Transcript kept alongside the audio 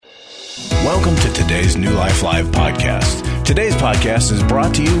Welcome to today's New Life Live podcast. Today's podcast is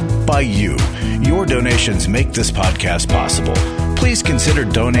brought to you by you. Your donations make this podcast possible. Please consider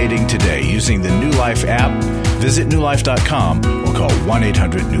donating today using the New Life app. Visit newlife.com or call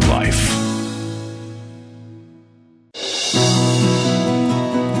 1-800-NEW-LIFE.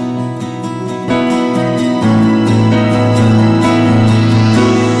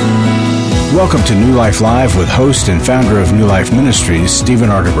 Welcome to New Life Live with host and founder of New Life Ministries, Stephen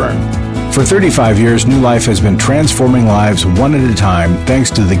Arterburn. For 35 years, New Life has been transforming lives one at a time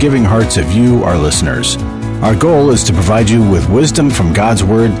thanks to the giving hearts of you, our listeners. Our goal is to provide you with wisdom from God's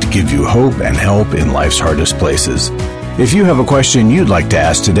Word to give you hope and help in life's hardest places. If you have a question you'd like to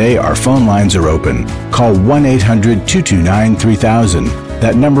ask today, our phone lines are open. Call 1-800-229-3000.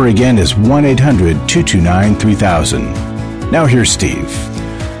 That number again is 1-800-229-3000. Now here's Steve.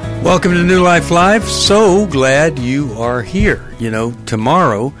 Welcome to New Life Live. So glad you are here. You know,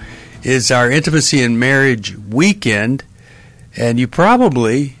 tomorrow is our Intimacy and Marriage Weekend, and you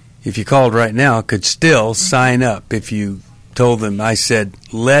probably, if you called right now, could still sign up if you told them I said,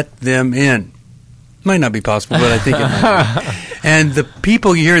 let them in. Might not be possible, but I think it might be. And the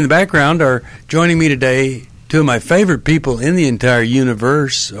people you hear in the background are joining me today, two of my favorite people in the entire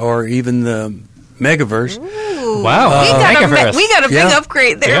universe, or even the megaverse. Ooh. Wow. We got a big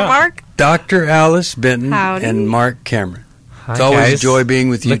upgrade there, Mark. Dr. Alice Benton Howdy. and Mark Cameron. Hi, it's always guys. a joy being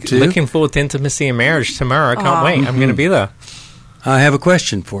with you, too. Looking forward to Intimacy and Marriage tomorrow. I can't wait. I'm going to be there. I have a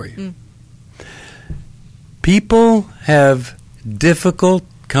question for you. People have difficult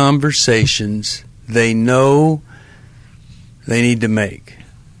conversations they know they need to make.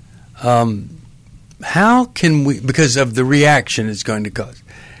 How can we, because of the reaction it's going to cause,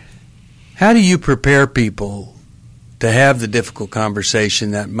 how do you prepare people to have the difficult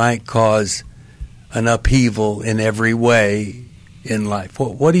conversation that might cause an upheaval in every way in life?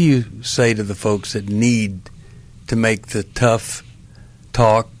 What do you say to the folks that need to make the tough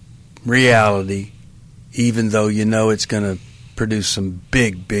talk reality, even though you know it's going to produce some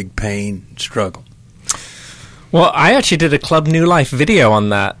big, big pain and struggle? Well, I actually did a Club New Life video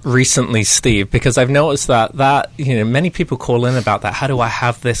on that recently, Steve, because I've noticed that many people call in about that. How do I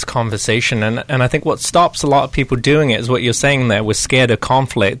have this conversation? And I think what stops a lot of people doing it is what you're saying there. We're scared of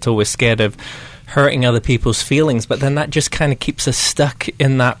conflict, or we're scared of hurting other people's feelings, but then that just kind of keeps us stuck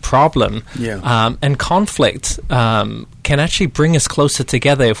in that problem. Yeah. And conflict can actually bring us closer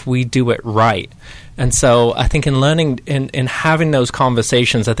together if we do it right. And so I think in learning, in having those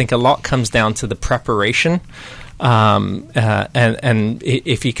conversations, I think a lot comes down to the preparation. And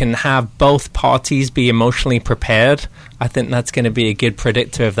if you can have both parties be emotionally prepared, I think that's going to be a good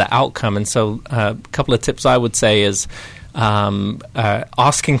predictor of the outcome. And so a couple of tips I would say is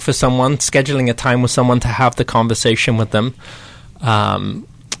asking for someone, scheduling a time with someone to have the conversation with them. And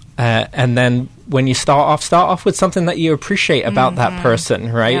then when you start off with something that you appreciate about that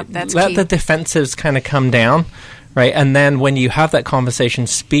person, right? Yep, that's Let key. the defensives kind of come down, right? And then when you have that conversation,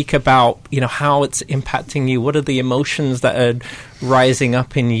 speak about, how it's impacting you. What are the emotions that are rising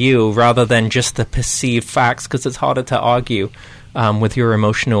up in you, rather than just the perceived facts, because it's harder to argue with your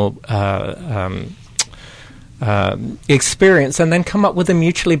emotional experience, and then come up with a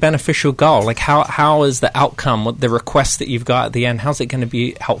mutually beneficial goal. Like how is the outcome, what the request that you've got at the end, how's it going to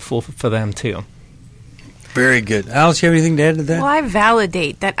be helpful for them too? Very good. Alice, you have anything to add to that? Well, I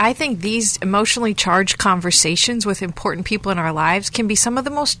validate that. I think these emotionally charged conversations with important people in our lives can be some of the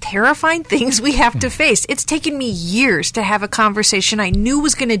most terrifying things we have to face. It's taken me years to have a conversation I knew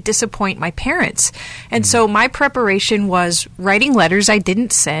was going to disappoint my parents. And so my preparation was writing letters I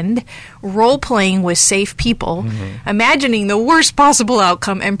didn't send, role-playing with safe people, imagining the worst possible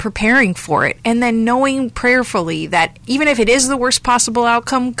outcome and preparing for it, and then knowing prayerfully that even if it is the worst possible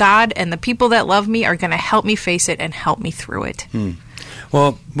outcome, God and the people that love me are going to help me face it and help me through it.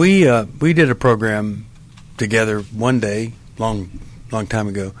 Well, we did a program together one day, long time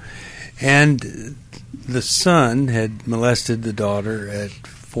ago, and the son had molested the daughter at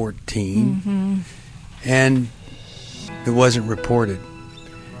 14, and it wasn't reported,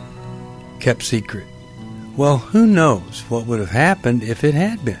 kept secret. Well, who knows what would have happened if it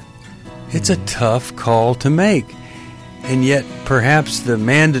had been? It's a tough call to make. And yet, perhaps the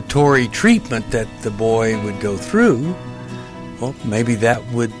mandatory treatment that the boy would go through, well, maybe that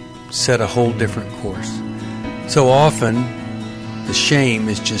would set a whole different course. So often, the shame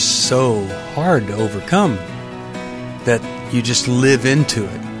is just so hard to overcome that you just live into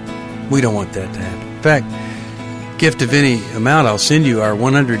it. We don't want that to happen. In fact, gift of any amount, I'll send you our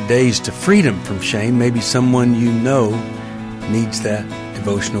 100 Days to Freedom from Shame. Maybe someone you know needs that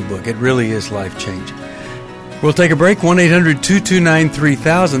devotional book. It really is life-changing. We'll take a break.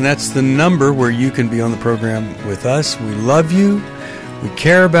 1-800-229-3000. That's the number where you can be on the program with us. We love you. We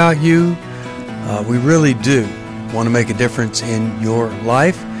care about you. We really do want to make a difference in your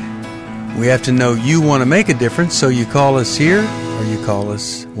life. We have to know you want to make a difference, so you call us here or you call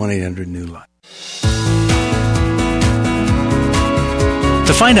us 1-800-NEW-LIFE.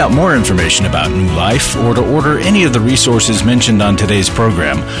 To find out more information about New Life or to order any of the resources mentioned on today's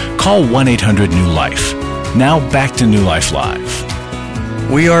program, call 1-800-NEW-LIFE. Now back to New Life Live.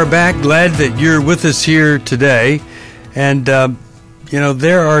 We are back. Glad that you're with us here today. And,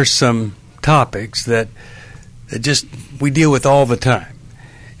 there are some topics that just we deal with all the time.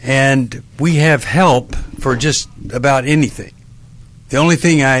 And we have help for just about anything. The only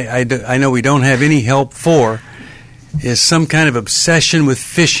thing I know we don't have any help for is some kind of obsession with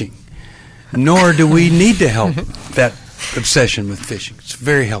fishing. Nor do we need to help that obsession with fishing. It's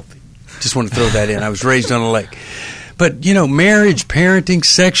very healthy. Just want to throw that in. I was raised on a lake. But, marriage, parenting,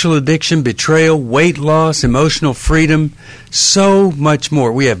 sexual addiction, betrayal, weight loss, emotional freedom, so much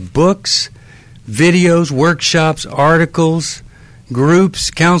more. We have books, videos, workshops, articles, groups,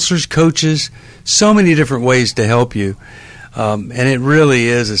 counselors, coaches, so many different ways to help you. And it really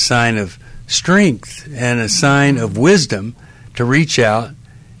is a sign of strength and a sign of wisdom to reach out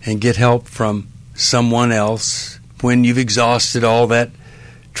and get help from someone else when you've exhausted all that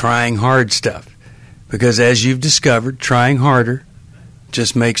trying hard stuff. Because as you've discovered, trying harder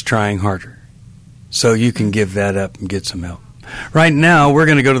just makes trying harder. So you can give that up and get some help. Right now, we're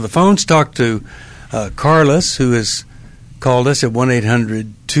going to go to the phones, talk to Carlos, who has called us at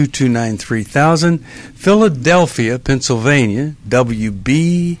 1-800-229-3000, Philadelphia, Pennsylvania,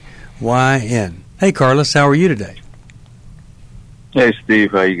 WBYN. Hey, Carlos, how are you today? Hey,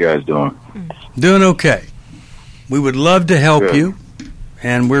 Steve, how you guys doing? Doing okay. We would love to help you,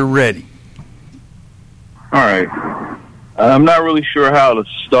 and we're ready. All right. I'm not really sure how to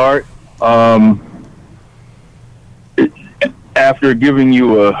start. After giving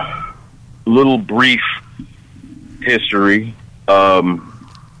you a little brief history, my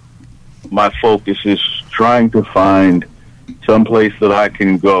focus is trying to find some place that I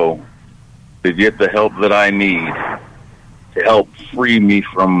can go to get the help that I need to help free me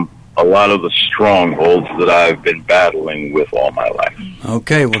from a lot of the strongholds that I've been battling with all my life.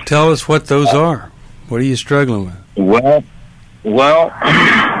 Okay, well, tell us what those are. What are you struggling with? Well,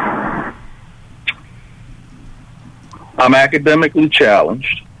 I'm academically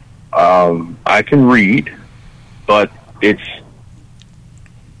challenged. I can read, but it's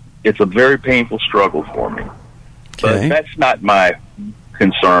a very painful struggle for me. Okay. But that's not my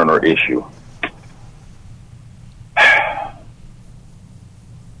concern or issue.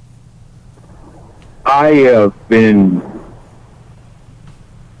 I've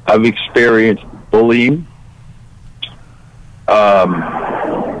experienced bullying,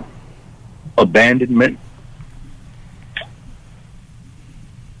 abandonment.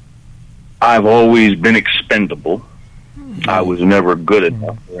 I've always been expendable. I was never good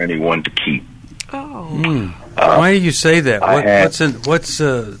enough for anyone to keep. Oh. Why do you say that? What's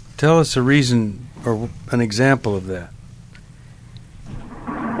tell us a reason or an example of that.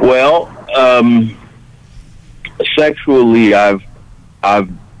 Well, sexually, I've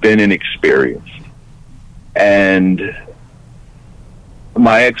been inexperienced, and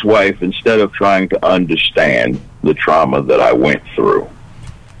my ex-wife, instead of trying to understand the trauma that I went through,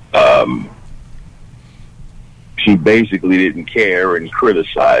 she basically didn't care and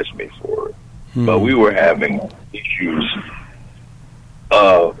criticized me for it. But we were having issues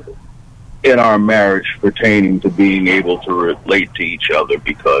in our marriage pertaining to being able to relate to each other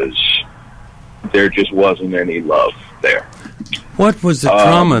because there just wasn't any love there. What was the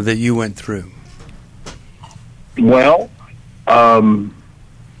trauma that you went through? Well, I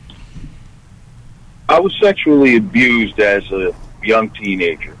was sexually abused as a young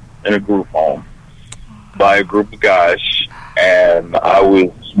teenager in a group home by a group of guys, and I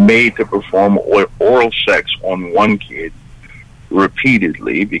was made to perform oral sex on one kid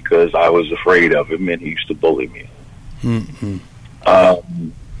repeatedly because I was afraid of him and he used to bully me. Mm-hmm.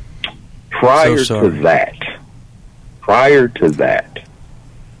 Prior to that,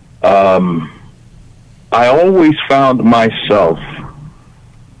 I always found myself,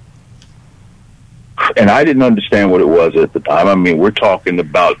 and I didn't understand what it was at the time. I mean, we're talking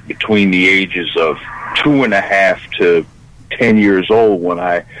about between the ages of 2.5 to 10 years old when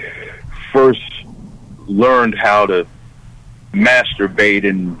I first learned how to masturbate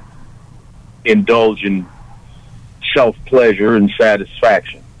and indulge in self-pleasure and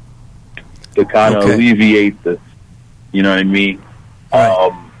satisfaction to kind of alleviate the, you know what I mean?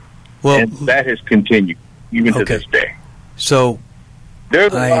 Right. And that has continued. even to this day. So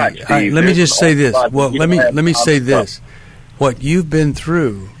there's a lot, Steve. let me just say this. Well, let me say stuff. this. What you've been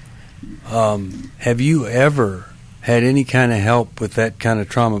through, have you ever had any kind of help with that kind of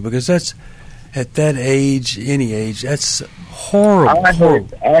trauma? Because that's, at that age, any age, that's horrible.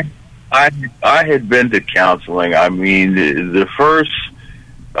 I had been to counseling. I mean, the first,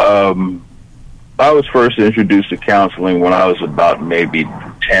 I was first introduced to counseling when I was about maybe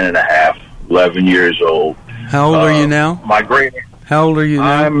 10 and a half, 11 years old. How old are you now? How old are you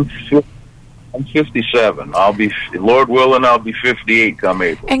now? I'm 57. I'll be, Lord willing, I'll be 58 come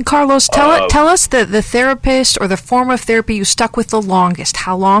April. And Carlos, tell us the therapist or the form of therapy you stuck with the longest.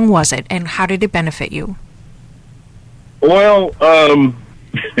 How long was it, and how did it benefit you? Well,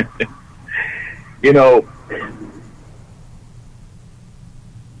 you know,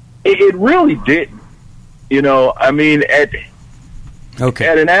 it really didn't. You know, I mean, at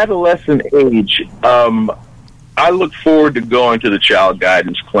an adolescent age, I look forward to going to the child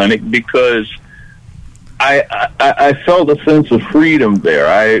guidance clinic because I felt a sense of freedom there.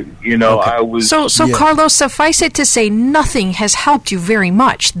 I was... So yeah. Carlos, suffice it to say, nothing has helped you very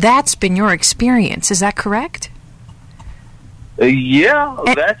much. That's been your experience. Is that correct?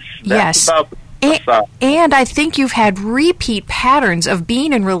 That's yes. About the side. And I think you've had repeat patterns of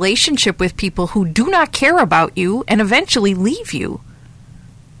being in relationship with people who do not care about you and eventually leave you.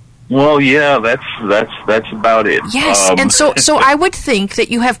 Well, yeah, that's about it. Yes, and so I would think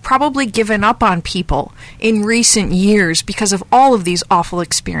that you have probably given up on people in recent years because of all of these awful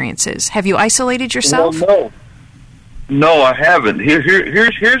experiences. Have you isolated yourself? Well, no, I haven't. Here's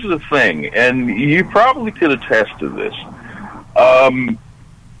the thing, and you probably could attest to this.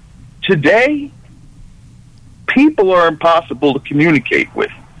 Today, people are impossible to communicate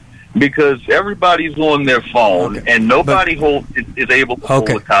with, because everybody's on their phone and nobody is able to hold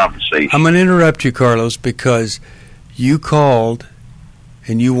a conversation. I'm going to interrupt you, Carlos, because you called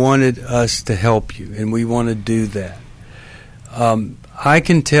and you wanted us to help you, and we want to do that. I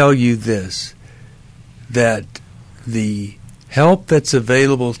can tell you this, that the help that's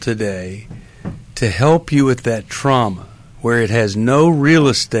available today to help you with that trauma, where it has no real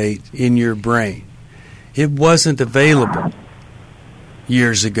estate in your brain, it wasn't available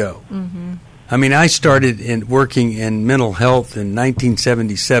years ago. Mm-hmm. I mean, I started working in mental health in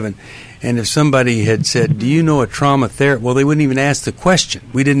 1977, and if somebody had said, do you know a trauma therapist? Well, they wouldn't even ask the question.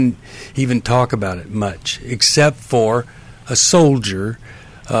 We didn't even talk about it much, except for a soldier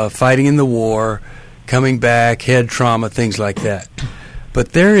fighting in the war, coming back, head trauma, things like that.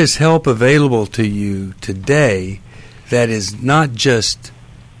 But there is help available to you today that is not just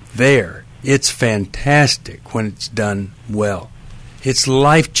there. It's fantastic when it's done well. It's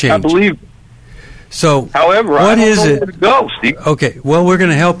life-changing. I believe. So, however, what I don't is know it? Where to go, Steve. Okay, well, we're going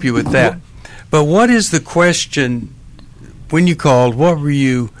to help you with that. But what is the question when you called? What were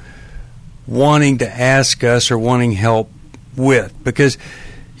you wanting to ask us or wanting help with? Because,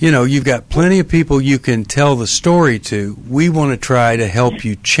 you know, you've got plenty of people you can tell the story to. We want to try to help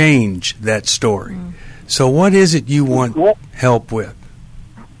you change that story. So what is it you want help with?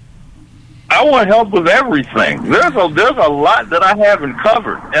 I want help with everything. There's a lot that I haven't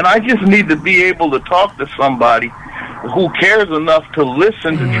covered, and I just need to be able to talk to somebody who cares enough to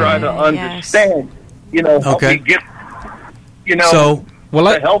listen to try to understand. Yes. You know, help me get, you know,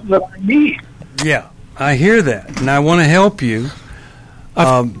 the help that I need. Yeah, I hear that, and I want to help you.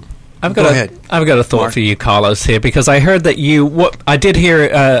 I've got a thought Mark. for you, Carlos, here, because I heard that I did hear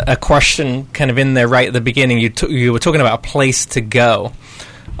a question kind of in there right at the beginning. You were talking about a place to go.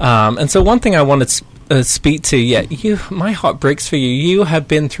 And so one thing I wanted to speak to, my heart breaks for you. You have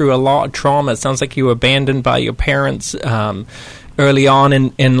been through a lot of trauma. It sounds like you were abandoned by your parents early on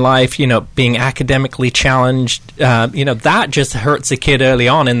in life, you know, being academically challenged. You know, that just hurts a kid early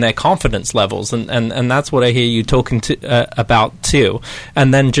on in their confidence levels. And that's what I hear you talking about too.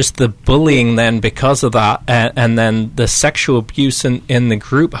 And then just the bullying then because of that, and then the sexual abuse in the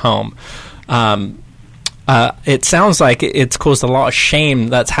group home. It sounds like it's caused a lot of shame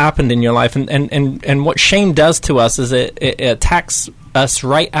that's happened in your life. And what shame does to us is it attacks us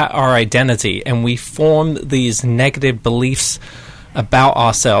right at our identity, and we form these negative beliefs about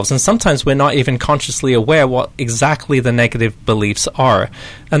ourselves. And sometimes we're not even consciously aware what exactly the negative beliefs are.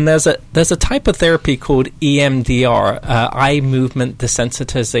 And there's a type of therapy called EMDR, eye movement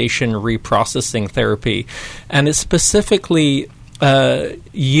desensitization reprocessing therapy. And it's specifically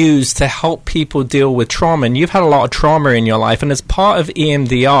used to help people deal with trauma. And you've had a lot of trauma in your life, and as part of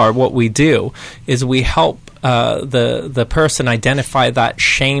EMDR, what we do is we help the person identify that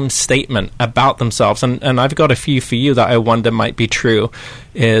shame statement about themselves. And I've got a few for you that I wonder might be true.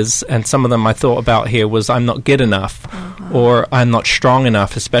 And some of them I thought about here was I'm not good enough, or I'm not strong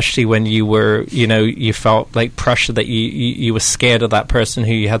enough, especially when you were, you felt like pressure that you were scared of that person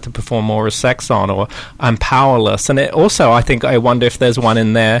who you had to perform oral sex on, or I'm powerless. And it also, I wonder if there's one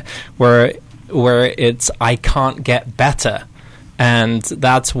in there where it's I can't get better. And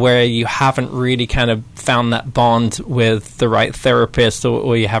that's where you haven't really kind of found that bond with the right therapist,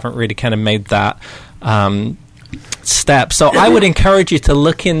 or you haven't really kind of made that step. So I would encourage you to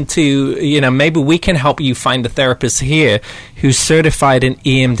look into, maybe we can help you find a therapist here who's certified in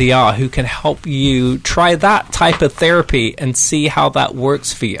EMDR, who can help you try that type of therapy and see how that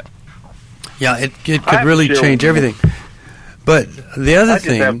works for you. Yeah, it could really change everything. But the other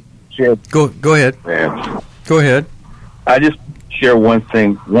thing... Go ahead. Yeah. Go ahead. I just share one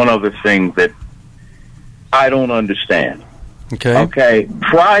other thing that I don't understand. Okay.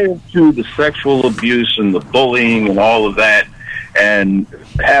 Prior to the sexual abuse and the bullying and all of that, and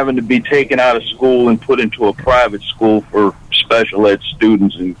having to be taken out of school and put into a private school for special ed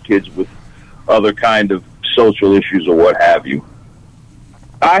students and kids with other kind of social issues or what have you,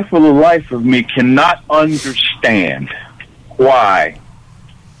 I, for the life of me, cannot understand why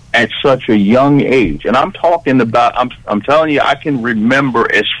at such a young age, and I'm talking about, I'm telling you, I can remember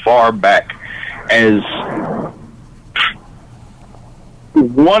as far back as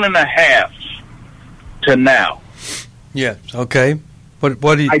 1.5 to now. Yes. Okay. What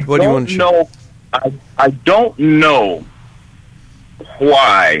do you want to share? I don't know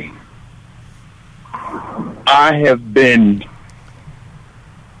why I have been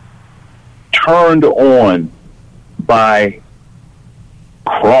turned on by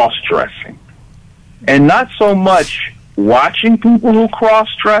cross-dressing, and not so much watching people who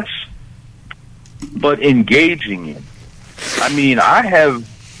cross-dress, but engaging in. I mean,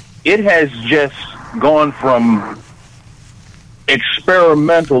 it has just gone from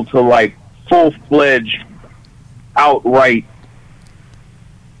experimental to like full-fledged, outright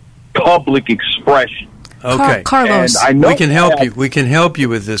public expression. Okay, Carlos, and I know we can help you. We can help you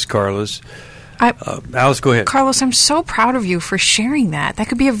with this, Carlos. Alice, go ahead. Carlos, I'm so proud of you for sharing that. That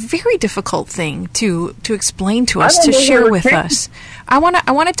could be a very difficult thing to explain to us, to share with us. I want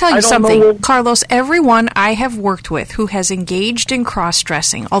to tell you something, Carlos. Everyone I have worked with who has engaged in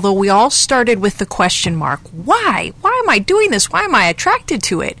cross-dressing, although we all started with the question mark, why? Why am I doing this? Why am I attracted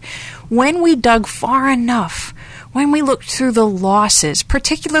to it? When we dug far enough, when we looked through the losses,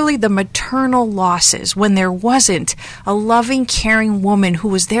 particularly the maternal losses, when there wasn't a loving, caring woman who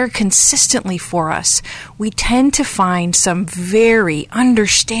was there consistently for us, we tend to find some very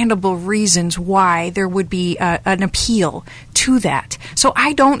understandable reasons why there would be an appeal to that. So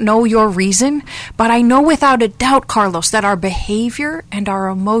I don't know your reason, but I know without a doubt, Carlos, that our behavior and our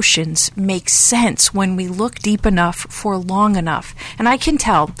emotions make sense when we look deep enough for long enough. And I can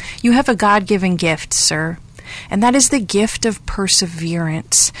tell you have a God-given gift, sir. And that is the gift of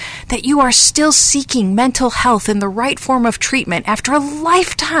perseverance, that you are still seeking mental health in the right form of treatment after a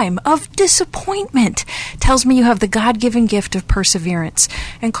lifetime of disappointment tells me you have the God-given gift of perseverance.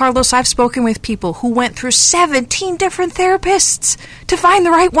 And Carlos, I've spoken with people who went through 17 different therapists to find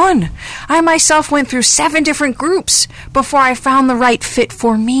the right one. I myself went through 7 different groups before I found the right fit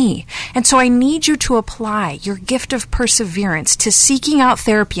for me. And so I need you to apply your gift of perseverance to seeking out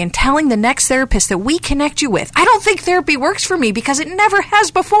therapy and telling the next therapist that we connect you with, I don't think therapy works for me because it never has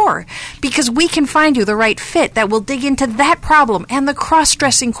before. Because we can find you the right fit that will dig into that problem and the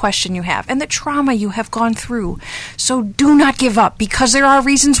cross-dressing question you have and the trauma you have gone through. So do not give up, because there are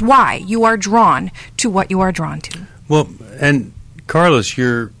reasons why you are drawn to what you are drawn to. Well, and Carlos,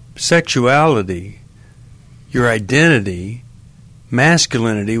 your sexuality, your identity,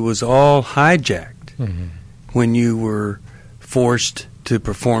 masculinity was all hijacked when you were forced to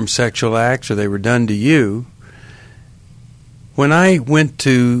perform sexual acts or they were done to you. When I went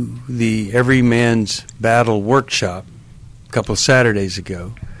to the Every Man's Battle workshop a couple of Saturdays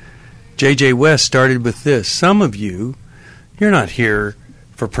ago, J.J. West started with this. Some of you, you're not here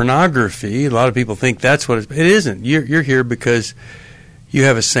for pornography. A lot of people think that's what it isn't. You're here because you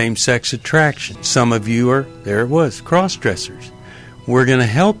have a same-sex attraction. Some of you are, there it was, cross-dressers. We're going to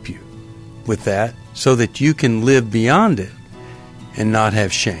help you with that so that you can live beyond it and not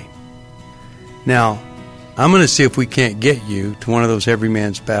have shame. Now, I'm going to see if we can't get you to one of those Every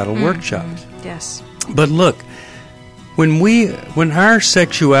Man's Battle workshops. Yes. But look, when our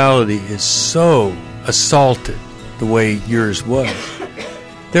sexuality is so assaulted the way yours was,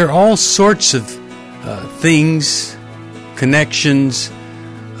 there are all sorts of things, connections,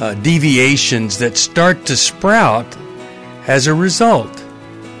 deviations that start to sprout as a result.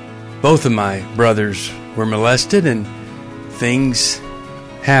 Both of my brothers were molested, and things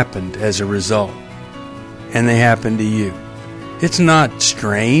happened as a result. And they happened to you. It's not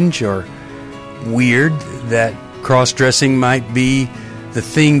strange or weird that cross-dressing might be the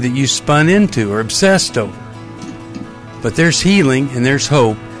thing that you spun into or obsessed over. But there's healing, and there's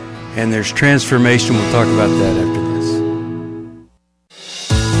hope, and there's transformation. We'll talk about that after this.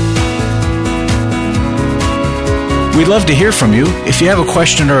 We'd love to hear from you. If you have a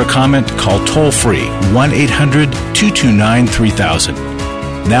question or a comment, call toll-free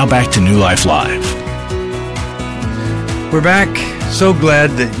 1-800-229-3000. Now back to New Life Live. We're back. So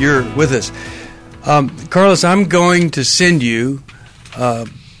glad that you're with us. Carlos, I'm going to send you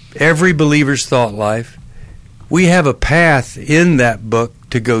Every Believer's Thought Life. We have a path in that book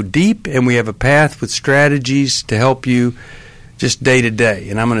to go deep, and we have a path with strategies to help you just day to day.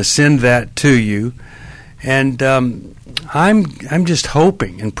 And I'm going to send that to you. And I'm just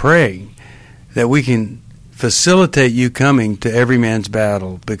hoping and praying that we can facilitate you coming to Every Man's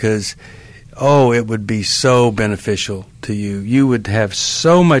Battle, because, it would be so beneficial to you. You would have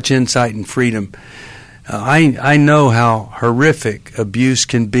so much insight and freedom. I know how horrific abuse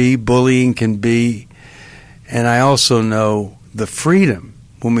can be, bullying can be, and I also know the freedom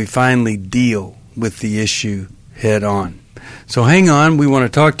when we finally deal with the issue head on. So hang on. We want to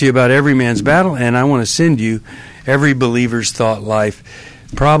talk to you about Every Man's Battle, and I want to send you Every Believer's Thought Life.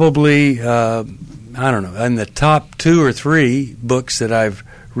 Probably, in the top 2 or 3 books that I've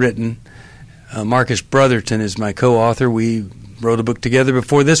written. Marcus Brotherton is my co-author. We wrote a book together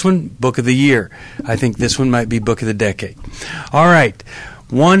before this one, Book of the Year. I think this one might be Book of the Decade. All right,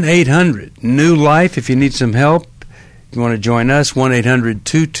 1-800-NEW-LIFE if you need some help. If you want to join us,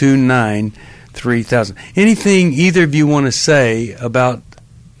 1-800-229-3000. Anything either of you want to say about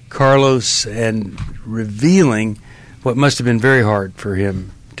Carlos and revealing what must have been very hard for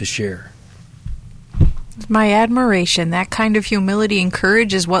him to share? My admiration. That kind of humility and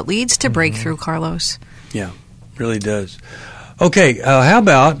courage is what leads to breakthrough, Carlos. Yeah, really does. Okay, how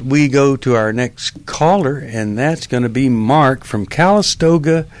about we go to our next caller, and that's going to be Mark from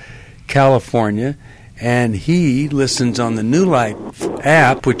Calistoga, California, and he listens on the New Life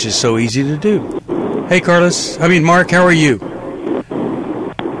app, which is so easy to do. Hey, Mark, how are you?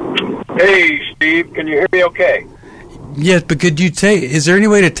 Hey, Steve, can you hear me okay? Yes, but could you is there any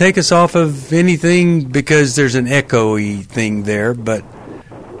way to take us off of anything, because there's an echoey thing there, but...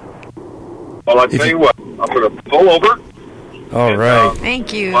 Well, I'll tell you what, I'm going to pull over. All right.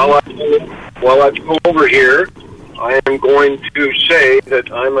 Thank you. While I pull over here, I am going to say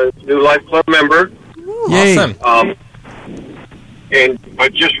that I'm a New Life Club member. Yay. Awesome.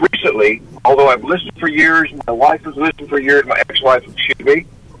 But just recently, although I've listened for years, my wife has listened for years, my ex-wife,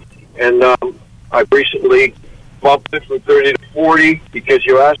 and I've recently bumped it from 30 to 40 because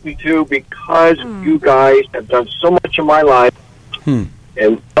you asked me to, because you guys have done so much in my life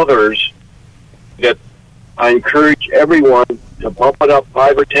and others that I encourage everyone to bump it up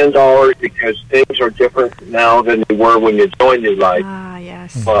 $5 or $10 because things are different now than they were when you joined New Life. Ah,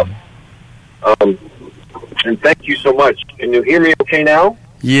 yes. And thank you so much. Can you hear me okay now?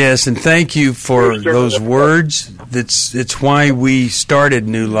 Yes, and thank you for those words. It's why we started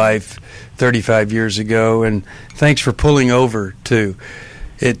New Life 35 years ago, and thanks for pulling over, too.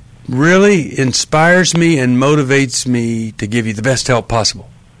 It really inspires me and motivates me to give you the best help possible.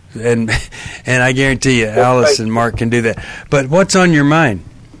 And I guarantee you, Alice and Mark can do that. But what's on your mind?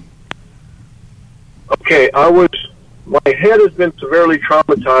 Okay, my head has been severely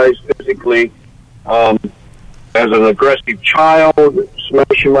traumatized physically as an aggressive child,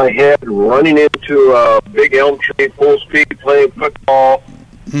 smashing my head, running into a big elm tree, full speed, playing football,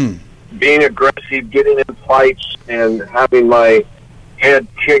 being aggressive, getting in fights, and having my head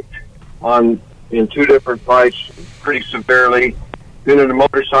kicked in 2 different fights pretty severely. Been in a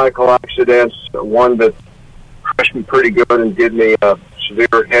motorcycle accidents, one that crushed me pretty good and did me a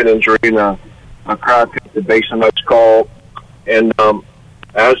severe head injury and a crack at the base of my skull. And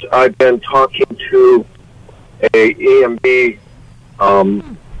as I've been talking to a EMB,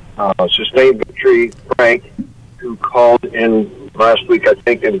 Sustained Victory, Frank, who called in last week, I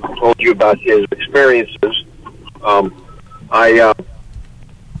think, and told you about his experiences,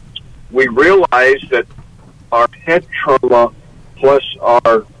 we realized that our head trauma plus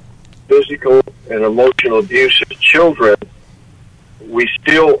our physical and emotional abuse as children, we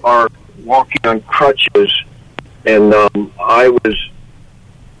still are walking on crutches. And I was,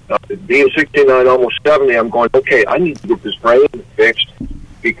 being 69, almost 70, I'm going, okay, I need to get this brain fixed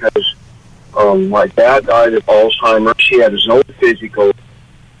because my dad died of Alzheimer's. He had his own physical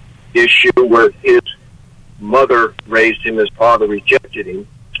issue where his mother raised him, his father rejected him.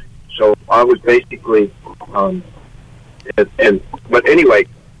 So I was basically, but anyway,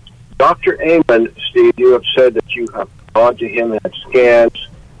 Dr. Amen, Steve, you have said that you have gone to him and had scans,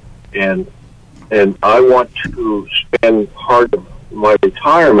 and I want to spend part of my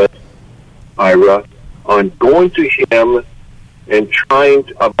retirement, Ira, on going to him and trying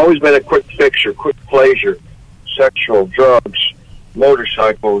to, I've always been a quick fixer, quick pleasure, sexual, drugs,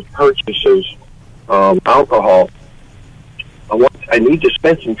 motorcycles, purchases, alcohol. I need to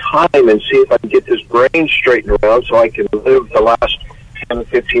spend some time and see if I can get this brain straightened around so I can live the last 10,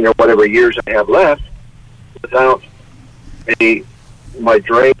 15 or whatever years I have left without my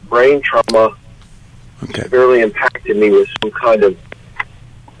brain trauma severely impacted me with some kind of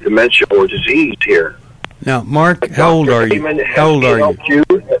dementia or disease here. Now, Mark, how old are you? How old are you?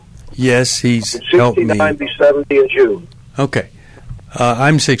 Yes, he's helped me. 69, be 70 in June. Okay.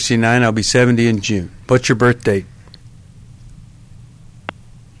 I'm 69. I'll be 70 in June. What's your birth date?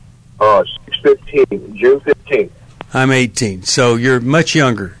 6/15, June 15th. I'm 18, so you're much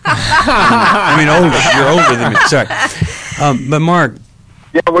younger. I mean, older. You're older than me. Sorry. But Mark.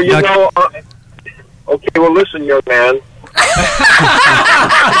 Yeah, well, you know. Okay, well, listen, young man.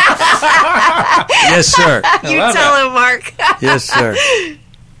 Yes, sir. You tell him, Mark. Yes, sir.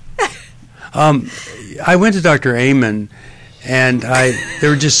 I went to Dr. Amen, and there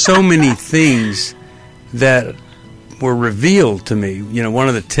were just so many things that were revealed to me. You know, one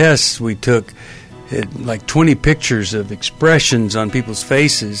of the tests we took, like 20 pictures of expressions on people's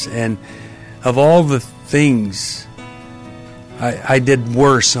faces, and of all the things, I did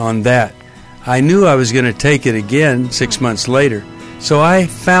worse on that. I knew I was going to take it again 6 months later, so I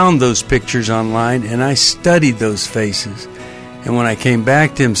found those pictures online and I studied those faces. And when I came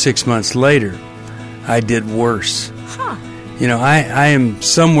back to him 6 months later, I did worse. Huh. You know, I am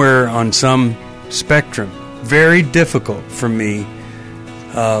somewhere on some spectrum. Very difficult for me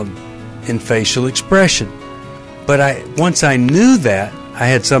in facial expression. But once I knew that, I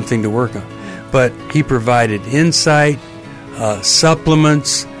had something to work on. But he provided insight,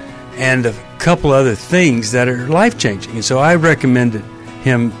 supplements, and a couple other things that are life-changing. And so I recommended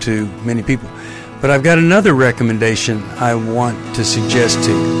him to many people. But I've got another recommendation I want to suggest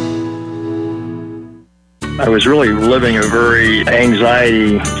to you. I was really living a very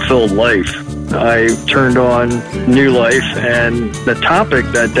anxiety-filled life. I turned on New Life, and the topic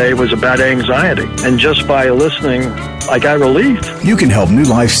that day was about anxiety. And just by listening, I got relief. You can help New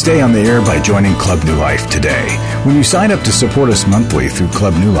Life stay on the air by joining Club New Life today. When you sign up to support us monthly through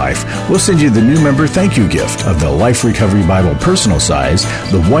Club New Life, we'll send you the new member thank you gift of the Life Recovery Bible personal size,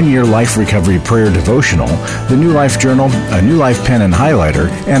 the 1-year Life Recovery Prayer Devotional, the New Life Journal, a New Life pen and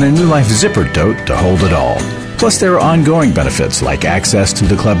highlighter, and a New Life zipper tote to hold it all. Plus, there are ongoing benefits like access to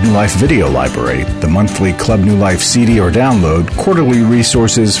the Club New Life video library, the monthly Club New Life CD or download, quarterly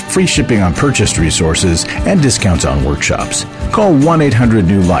resources, free shipping on purchased resources, and discounts on workshops. Call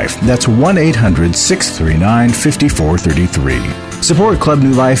 1-800-NEW-LIFE. That's 1-800-639-5433. Support Club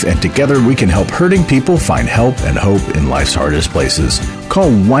New Life, and together we can help hurting people find help and hope in life's hardest places.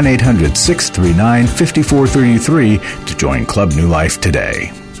 Call 1-800-639-5433 to join Club New Life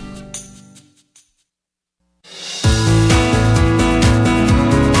today.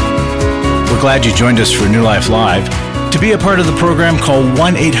 Glad you joined us for New Life Live. To be a part of the program, call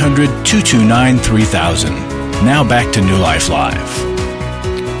 1-800-229-3000. Now back to New Life Live.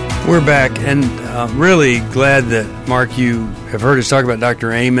 We're back, and really glad that, Mark, you have heard us talk about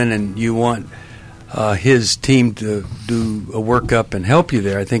Dr. Amen, and you want his team to do a workup and help you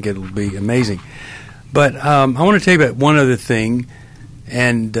there. I think it'll be amazing. But I want to tell you about one other thing,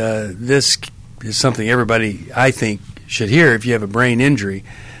 and this is something everybody, I think, should hear if you have a brain injury.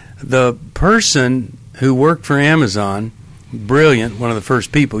 The person who worked for Amazon, brilliant, one of the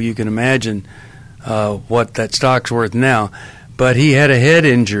first people, you can imagine what that stock's worth now, but he had a head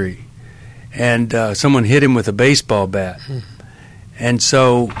injury, and someone hit him with a baseball bat. And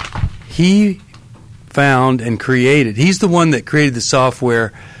so he found and created, he's the one that created the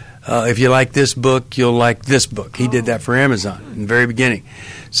software, if you like this book, you'll like this book. He did that for Amazon in the very beginning.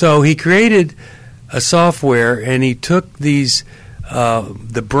 So he created a software, and he took these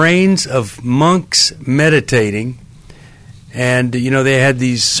the brains of monks meditating, and you know, they had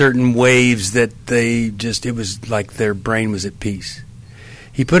these certain waves that it was like their brain was at peace.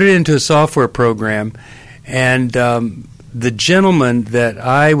 He put it into a software program, and the gentleman that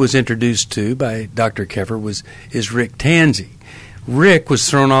I was introduced to by Dr. Keffer is Rick Tansey. Rick was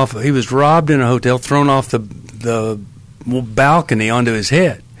thrown off. He was robbed in a hotel, thrown off the balcony onto his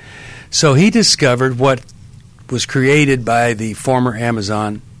head. So he discovered what was created by the former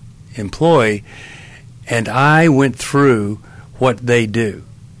Amazon employ, and I went through what they do.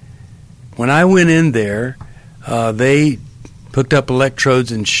 When I went in there, they hooked up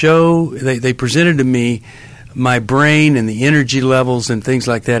electrodes and they presented to me my brain and the energy levels and things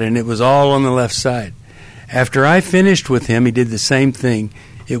like that, and it was all on the left side. After I finished with him, he did the same thing.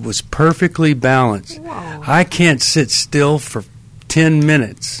 It was perfectly balanced. Whoa. I can't sit still for 10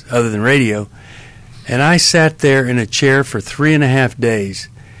 minutes other than radio, and I sat there in a chair for 3.5 days,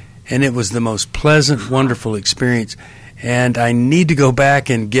 and it was the most pleasant, wonderful experience. And I need to go back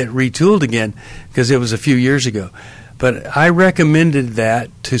and get retooled again because it was a few years ago. But I recommended that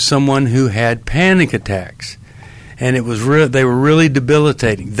to someone who had panic attacks, and it was they were really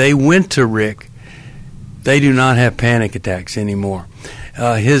debilitating. They went to Rick. They do not have panic attacks anymore.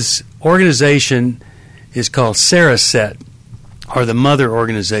 His organization is called Saraset, or the mother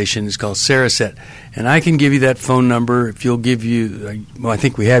organization is called Saraset. And I can give you that phone number if you'll give you, well, I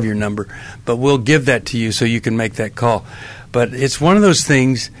think we have your number, but we'll give that to you so you can make that call. But it's one of those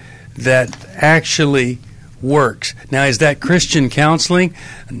things that actually works. Now, is that Christian counseling?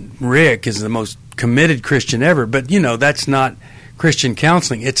 Rick is the most committed Christian ever, but, that's not Christian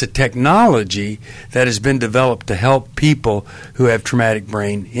counseling. It's a technology that has been developed to help people who have traumatic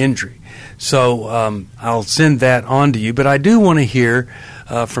brain injury. So I'll send that on to you, but I do want to hear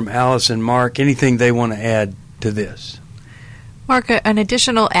from Alice and Mark anything they want to add to this. Mark, an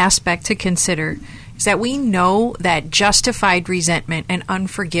additional aspect to consider is that we know that justified resentment and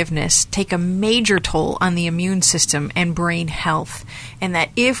unforgiveness take a major toll on the immune system and brain health, and that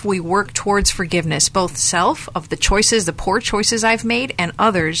if we work towards forgiveness, both self, of the choices, the poor choices I've made, and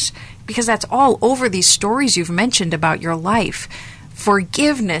others, because that's all over these stories you've mentioned about your life,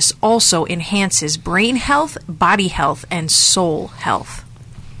 forgiveness also enhances brain health, body health, and soul health.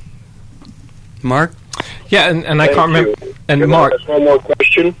 Mark? Yeah, and I can't remember. And Can Mark, I ask one more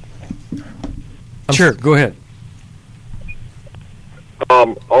question? Sure, go ahead.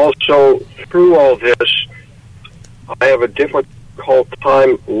 Also, through all this, I have a difficult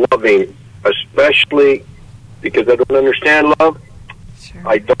time loving, especially because I don't understand love. Sure.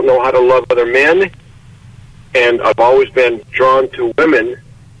 I don't know how to love other men, and I've always been drawn to women,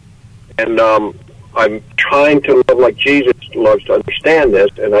 and I'm trying to love like Jesus loves to understand this,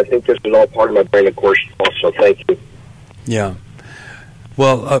 and I think this is all part of my brain, of course, also. Thank you. Yeah.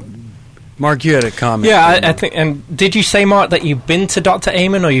 Well, Mark, you had a comment. Yeah, I think. And did you say, Mark, that you've been to Dr.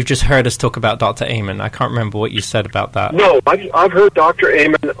 Amen, or you've just heard us talk about Dr. Amen? I can't remember what you said about that. No, I've heard Dr.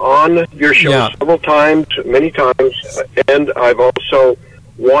 Amen on your show several times, many times, and I've also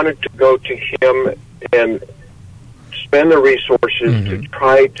wanted to go to him and spend the resources to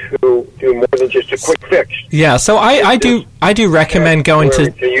try to do more than just a quick fix. Yeah, so I do recommend going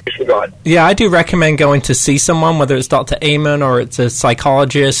to use for God. Yeah, I do recommend going to see someone, whether it's Dr. Amen or it's a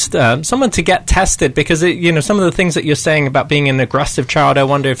psychologist, someone to get tested, because some of the things that you're saying about being an aggressive child, I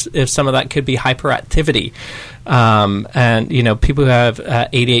wonder if some of that could be hyperactivity. And people who have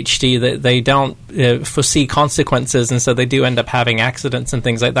ADHD, they don't foresee consequences, and so they do end up having accidents and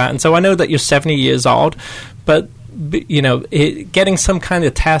things like that. And so I know that you're 70 years old, but getting some kind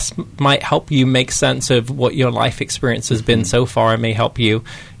of test might help you make sense of what your life experience has been so far. It may help you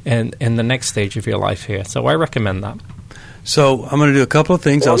in the next stage of your life here. So I recommend that. So I'm going to do a couple of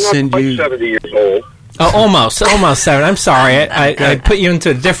things. Well, I'll send you. I'm not quite 70 years old. Oh, almost 7. I'm sorry. I put you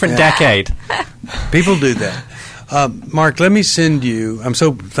into a different decade. People do that. Mark, let me send you. I'm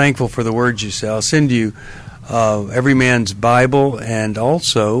so thankful for the words you say. I'll send you Every Man's Bible, and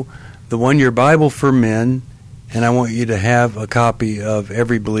also the One Year Bible for Men. And I want you to have a copy of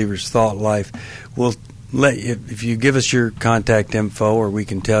Every Believer's Thought Life. We'll let you, if you give us your contact info, or we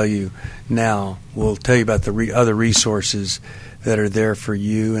can tell you now, we'll tell you about the other resources that are there for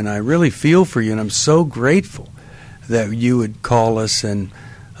you. And I really feel for you, and I'm so grateful that you would call us. And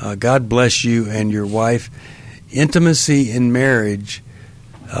God bless you and your wife. Intimacy in marriage,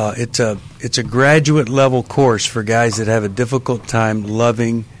 it's a graduate level course for guys that have a difficult time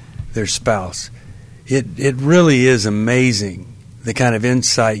loving their spouse. It really is amazing the kind of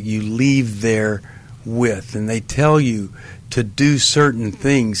insight you leave there with, and they tell you to do certain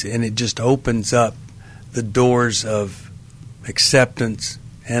things, and it just opens up the doors of acceptance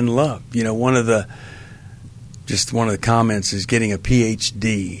and love. One of the comments is getting a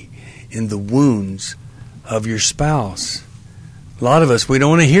PhD in the wounds of your spouse. A lot of us, we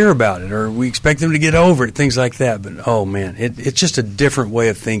don't want to hear about it, or we expect them to get over it, things like that. But, oh, man, it's just a different way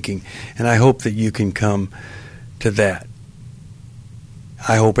of thinking, and I hope that you can come to that.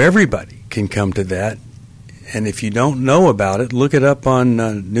 I hope everybody can come to that. And if you don't know about it, look it up on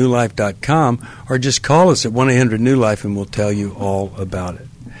newlife.com, or just call us at 1-800-NEW-LIFE, and we'll tell you all about it.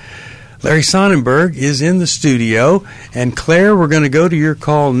 Larry Sonnenberg is in the studio, and Claire, we're going to go to your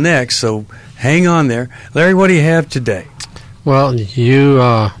call next, so hang on there. Larry, what do you have today? Well, you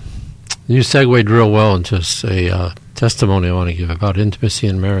segued real well into a testimony I want to give about intimacy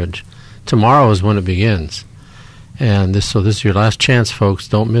in marriage. Tomorrow is when it begins, and this is your last chance, folks.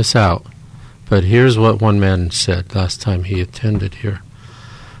 Don't miss out. But here's what one man said last time he attended here.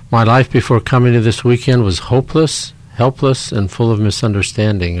 My life before coming to this weekend was hopeless, helpless, and full of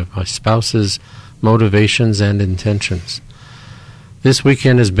misunderstanding of my spouse's motivations and intentions. This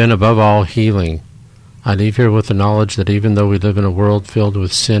weekend has been above all healing. I leave here with the knowledge that even though we live in a world filled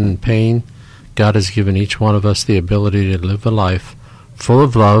with sin and pain, God has given each one of us the ability to live a life full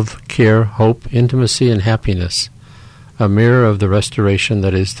of love, care, hope, intimacy, and happiness, a mirror of the restoration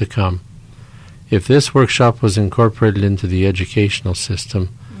that is to come. If this workshop was incorporated into the educational system,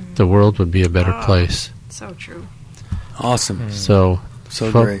 the world would be a better place. So true. Awesome. So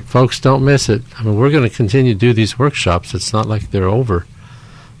great. Folks, don't miss it. I mean, we're going to continue to do these workshops. It's not like they're over.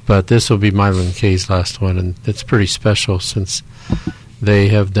 But this will be Mylan Kay's last one, and it's pretty special since they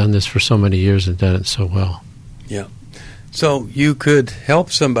have done this for so many years and done it so well. Yeah. So you could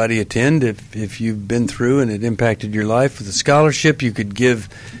help somebody attend if you've been through and it impacted your life with a scholarship. You could give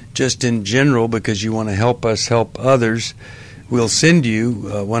just in general because you want to help us help others. We'll send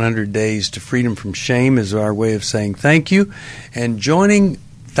you 100 Days to Freedom from Shame as our way of saying thank you. And joining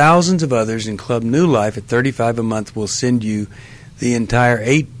thousands of others in Club New Life at $35 a month, we'll send you the entire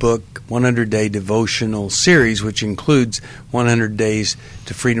 8-book 100-day devotional series, which includes 100 Days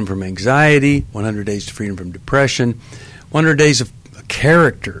to Freedom from Anxiety, 100 Days to Freedom from Depression, 100 Days of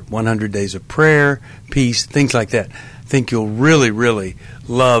Character, 100 Days of Prayer, Peace, things like that. I think you'll really, really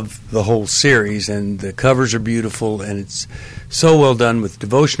love the whole series, and the covers are beautiful, and it's so well done with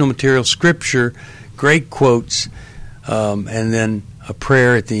devotional material, scripture, great quotes, and then a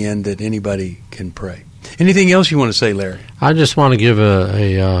prayer at the end that anybody can pray. Anything else you want to say, Larry? I just want to give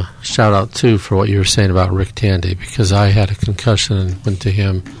a shout-out, too, for what you were saying about Rick Tandy, because I had a concussion and went to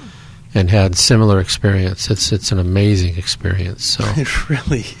him and had similar experience. It's an amazing experience. So it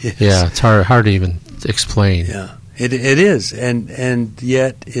really is. Yeah, it's hard to even explain. Yeah, it is, and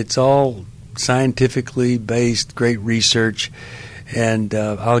yet it's all scientifically based, great research, and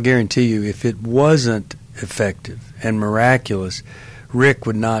I'll guarantee you, if it wasn't effective and miraculous, Rick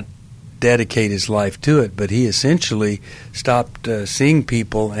would not dedicate his life to it, but he essentially stopped seeing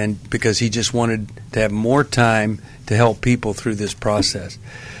people, and because he just wanted to have more time to help people through this process.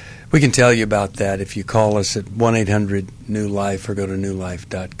 We can tell you about that if you call us at 1-800-NEW-LIFE or go to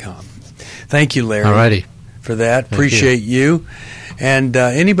newlife.com. Thank you, Larry, Alrighty. for that. Appreciate you. And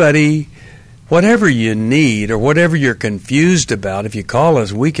anybody, whatever you need or whatever you're confused about, if you call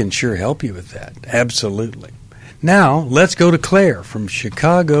us, we can sure help you with that. Absolutely. Now, let's go to Claire from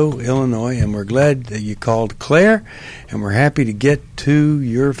Chicago, Illinois, and we're glad that you called, Claire, and we're happy to get to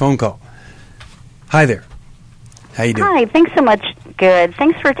your phone call. Hi there. How you doing? Hi, thanks so much. Good.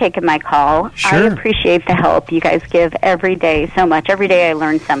 Thanks for taking my call. Sure. I appreciate the help you guys give every day so much. Every day I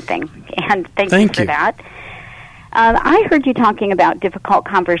learn something, and thank you for that. I heard you talking about difficult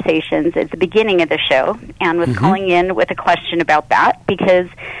conversations at the beginning of the show and was calling in with a question about that because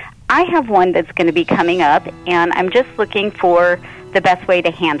I have one that's going to be coming up, and I'm just looking for the best way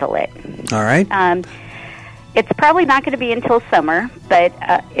to handle it. All right. It's probably not going to be until summer, but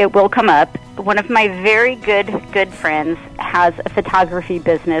it will come up. One of my very good friends has a photography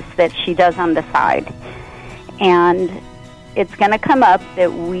business that she does on the side, and it's going to come up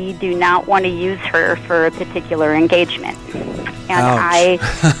that we do not want to use her for a particular engagement. And I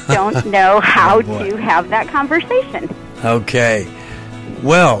don't know how to have that conversation. Okay.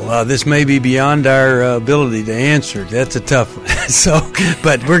 Well, this may be beyond our ability to answer. That's a tough one.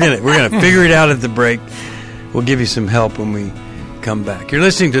 But we're gonna figure it out at the break. We'll give you some help when we come back. You're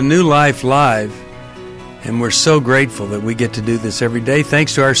listening to New Life Live, and we're so grateful that we get to do this every day.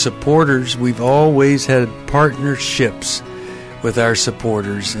 Thanks to our supporters. We've always had partnerships with our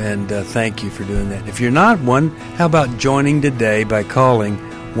supporters, and thank you for doing that. If you're not one, how about joining today by calling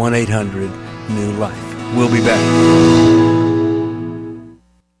 1-800-NEW-LIFE. We'll be back.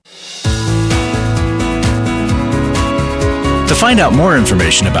 To find out more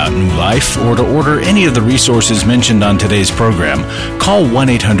information about New Life or to order any of the resources mentioned on today's program, call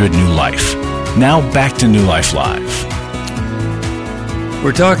 1-800-NEW-LIFE. Now back to New Life Live.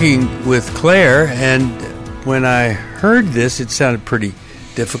 We're talking with Claire, and when I heard this, it sounded pretty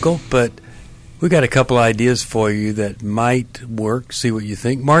difficult, but we got a couple ideas for you that might work. See what you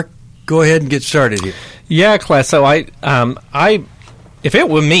think. Mark, go ahead and get started here. Yeah, Claire. So I if it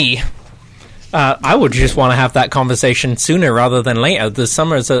were me, I would just want to have that conversation sooner rather than later. The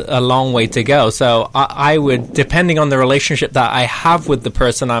summer is a long way to go. So I would, depending on the relationship that I have with the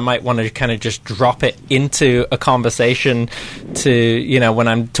person, I might want to kind of just drop it into a conversation to, when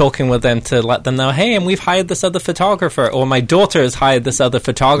I'm talking with them, to let them know, hey, and we've hired this other photographer, or my daughter has hired this other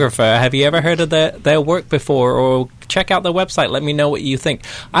photographer. Have you ever heard of their work before? Or check out their website. Let me know what you think.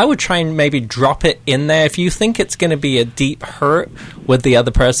 I would try and maybe drop it in there. If you think it's going to be a deep hurt with the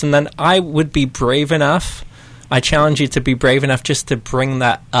other person, then I would be brave enough. I challenge you to be brave enough just to bring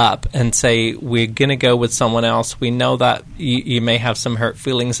that up and say, we're going to go with someone else. We know that you may have some hurt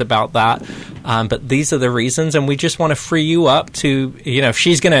feelings about that, but these are the reasons, and we just want to free you up to, if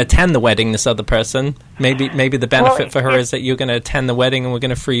she's going to attend the wedding, this other person, maybe the benefit for her is that you're going to attend the wedding, and we're going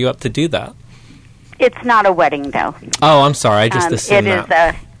to free you up to do that. It's not a wedding, though. Oh, I'm sorry. I just assumed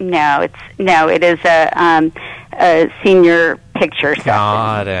that. It is a senior picture session.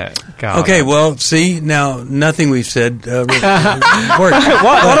 Got it. Okay, well, see, now nothing we've said works.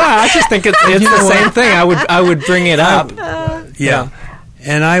 I just think it's the same thing. I would bring it up. Yeah.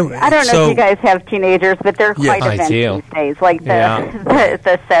 And I don't know if you guys have teenagers, but they're quite events these days, like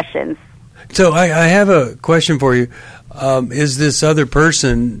the sessions. So I have a question for you. Is this other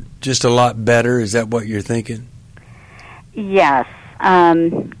person just a lot better? Is that what you're thinking? Yes,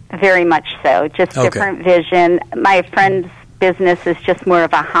 very much so. Just different vision. My friend's business is just more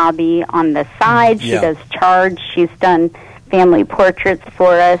of a hobby on the side. She does charge. She's done family portraits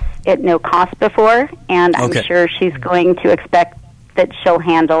for us at no cost before, and I'm sure she's going to expect that she'll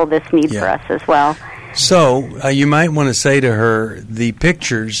handle this need for us as well. So you might want to say to her, the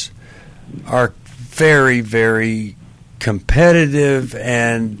pictures are very, very competitive,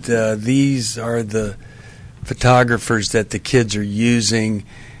 and these are the photographers that the kids are using,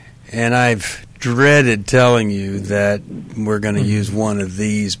 and I've dreaded telling you that we're going to use one of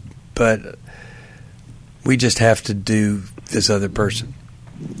these, but we just have to do this other person.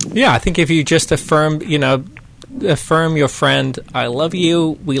 Yeah, I think if you just affirm your friend, I love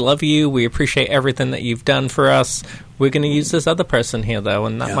you, we appreciate everything that you've done for us. We're going to use this other person here, though,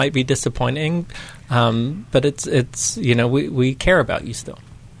 and that might be disappointing, but it's we care about you still.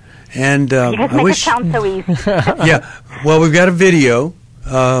 You And guys make it sound so easy. Well, we've got a video.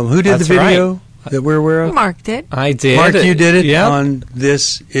 Who did the video that we're aware of? Mark did. I did. Mark, you did it on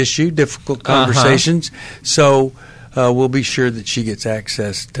this issue, Difficult Conversations. So we'll be sure that she gets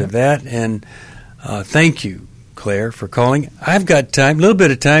access to that. And thank you, Claire, for calling. I've got time, a little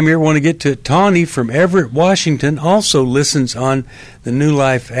bit of time here. I want to get to Tawny from Everett, Washington, also listens on the New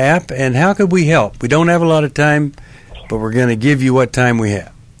Life app. And how could we help? We don't have a lot of time, but we're going to give you what time we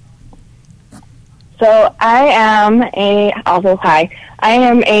have. So I am a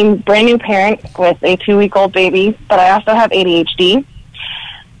brand new parent with a 2-week-old baby, but I also have ADHD.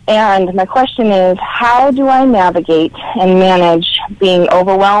 And my question is, how do I navigate and manage being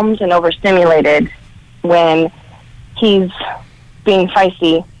overwhelmed and overstimulated when he's being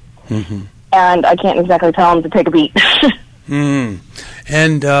feisty and I can't exactly tell him to take a beat?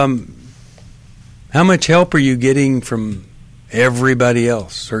 And how much help are you getting from everybody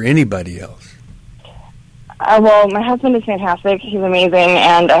else or anybody else? Well, my husband is fantastic. He's amazing,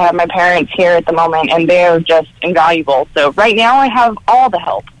 and I have my parents here at the moment, and they're just invaluable. So right now I have all the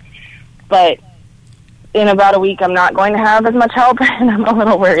help, but in about a week I'm not going to have as much help, and I'm a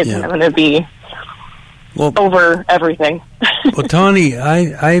little worried that I'm going to be over everything. Well, Tawny,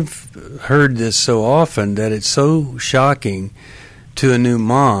 I've heard this so often that it's so shocking to a new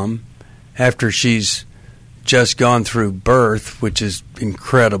mom after she's just gone through birth, which is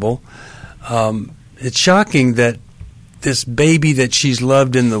incredible. It's shocking that this baby that she's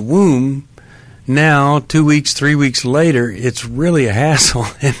loved in the womb, now 2 weeks, 3 weeks later, it's really a hassle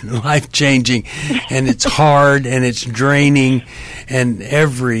and life-changing, and it's hard and it's draining, and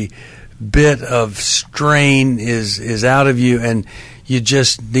every bit of strain is out of you, and you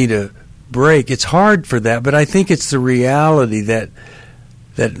just need a break. It's hard for that, but I think it's the reality that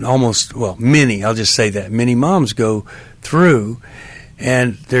many moms go through.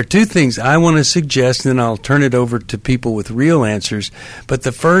 And there are two things I want to suggest, and then I'll turn it over to people with real answers. But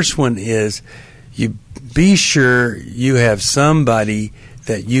the first one is you be sure you have somebody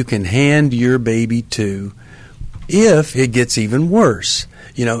that you can hand your baby to if it gets even worse.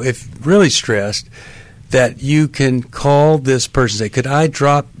 If really stressed, that you can call this person and say, could I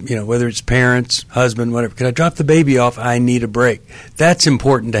drop, whether it's parents, husband, whatever, could I drop the baby off? I need a break. That's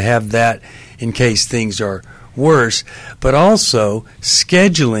important to have that in case things are worse, but also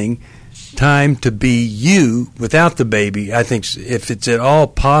scheduling time to be you without the baby. I think if it's at all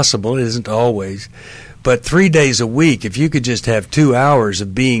possible, it isn't always, but 3 days a week, if you could just have 2 hours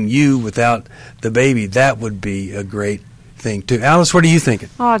of being you without the baby, that would be a great thing too. Alice, what are you thinking?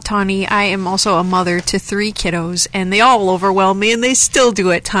 Oh, Tawny, I am also a mother to 3 kiddos, and they all overwhelm me, and they still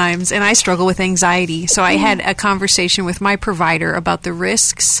do at times, and I struggle with anxiety. So I had a conversation with my provider about the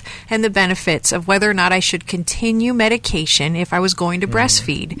risks and the benefits of whether or not I should continue medication if I was going to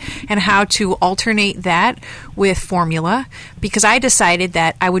breastfeed, and how to alternate that with formula, because I decided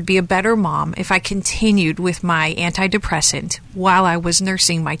that I would be a better mom if I continued with my antidepressant while I was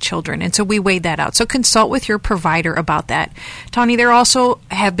nursing my children. And so we weighed that out. So consult with your provider about that. Tawny, there also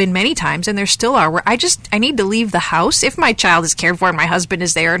have been many times, and there still are, where I need to leave the house if my child is cared for and my husband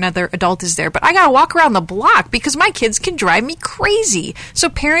is there, another adult is there, but I got to walk around the block because my kids can drive me crazy. So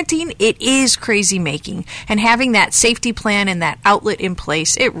parenting, it is crazy making, and having that safety plan and that outlet in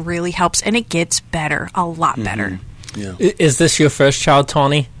place, it really helps, and it gets better, a lot better. Yeah. Is this your first child,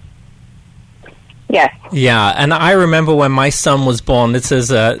 Tawny? Yes. Yeah, and I remember when my son was born, this is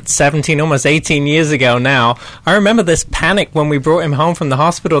 17, almost 18 years ago now, I remember this panic when we brought him home from the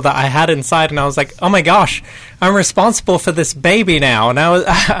hospital that I had inside, and I was like, oh my gosh, I'm responsible for this baby now, and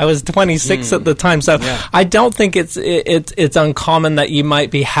I was 26 at the time, so yeah. I don't think it's uncommon that you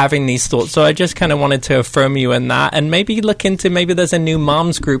might be having these thoughts, so I just kind of wanted to affirm you in that, and maybe look into, maybe there's a new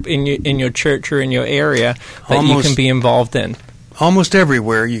moms group in your church or in your area that you can be involved in. Almost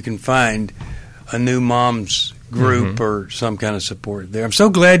everywhere you can find a new mom's group or some kind of support there. I'm so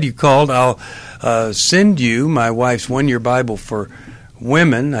glad you called. I'll send you my wife's 1-year Bible for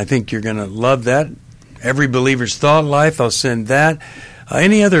women. I think you're going to love that. Every Believer's Thought Life, I'll send that.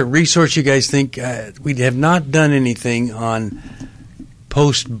 Any other resource you guys think? We have not done anything on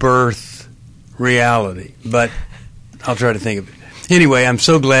post-birth reality, but I'll try to think of it. Anyway, I'm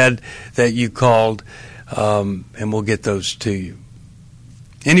so glad that you called, and we'll get those to you.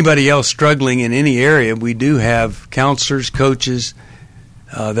 Anybody else struggling in any area, we do have counselors, coaches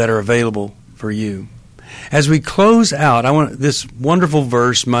that are available for you. As we close out, I want this wonderful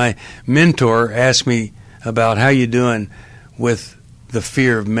verse. My mentor asked me about how you doing with the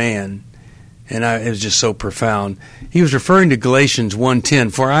fear of man, and it was just so profound. He was referring to Galatians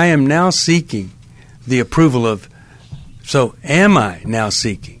 1:10, for I am now seeking the approval of, so am I now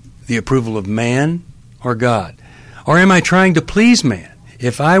seeking the approval of man or God? Or am I trying to please man?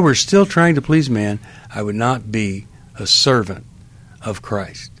 If I were still trying to please man, I would not be a servant of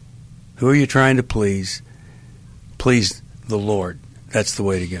Christ. Who are you trying to please? Please the Lord. That's the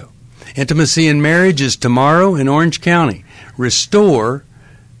way to go. Intimacy in Marriage is tomorrow in Orange County. Restore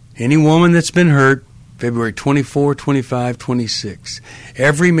any woman that's been hurt, February 24, 25, 26.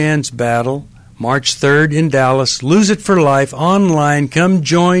 Every Man's Battle, March 3rd in Dallas. Lose It for Life online. Come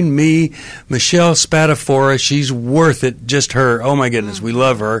join me, Michelle Spatafora. She's worth it. Just her. Oh, my goodness. We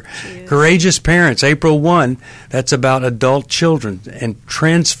love her. Courageous Parents, April 1. That's about adult children and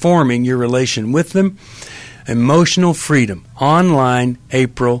transforming your relation with them. Emotional Freedom, online,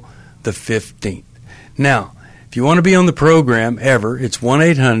 April the 15th. Now, if you want to be on the program ever, it's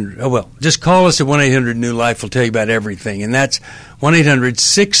 1-800. Just call us at 1-800-NEW-LIFE. We'll tell you about everything. And that's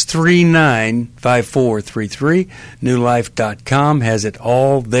 1-800-639-5433. NewLife.com has it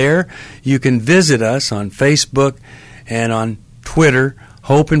all there. You can visit us on Facebook and on Twitter.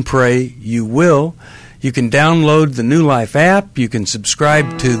 Hope and pray you will. You can download the New Life app. You can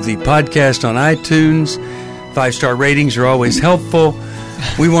subscribe to the podcast on iTunes. 5-star ratings are always helpful.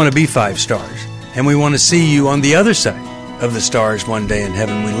 We want to be 5 stars. And we want to see you on the other side of the stars one day in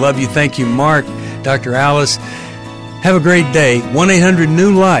heaven. We love you. Thank you, Mark, Dr. Alice. Have a great day.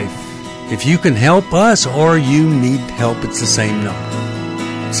 1-800-NEW-LIFE. If you can help us or you need help, it's the same number.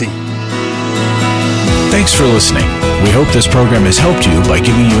 See you. Thanks for listening. We hope this program has helped you by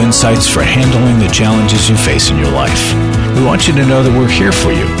giving you insights for handling the challenges you face in your life. We want you to know that we're here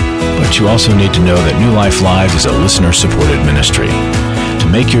for you, but you also need to know that New Life Live is a listener-supported ministry. To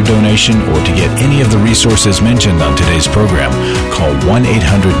make your donation or to get any of the resources mentioned on today's program, call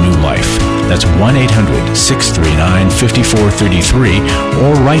 1-800-NEW-LIFE. That's 1-800-639-5433,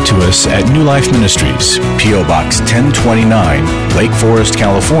 or write to us at New Life Ministries, P.O. Box 1029, Lake Forest,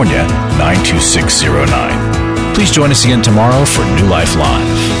 California, 92609. Please join us again tomorrow for New Life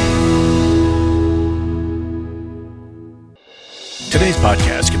Live. Today's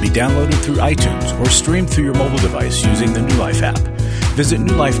podcast can be downloaded through iTunes or streamed through your mobile device using the New Life app. Visit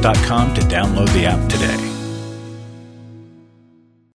newlife.com to download the app today.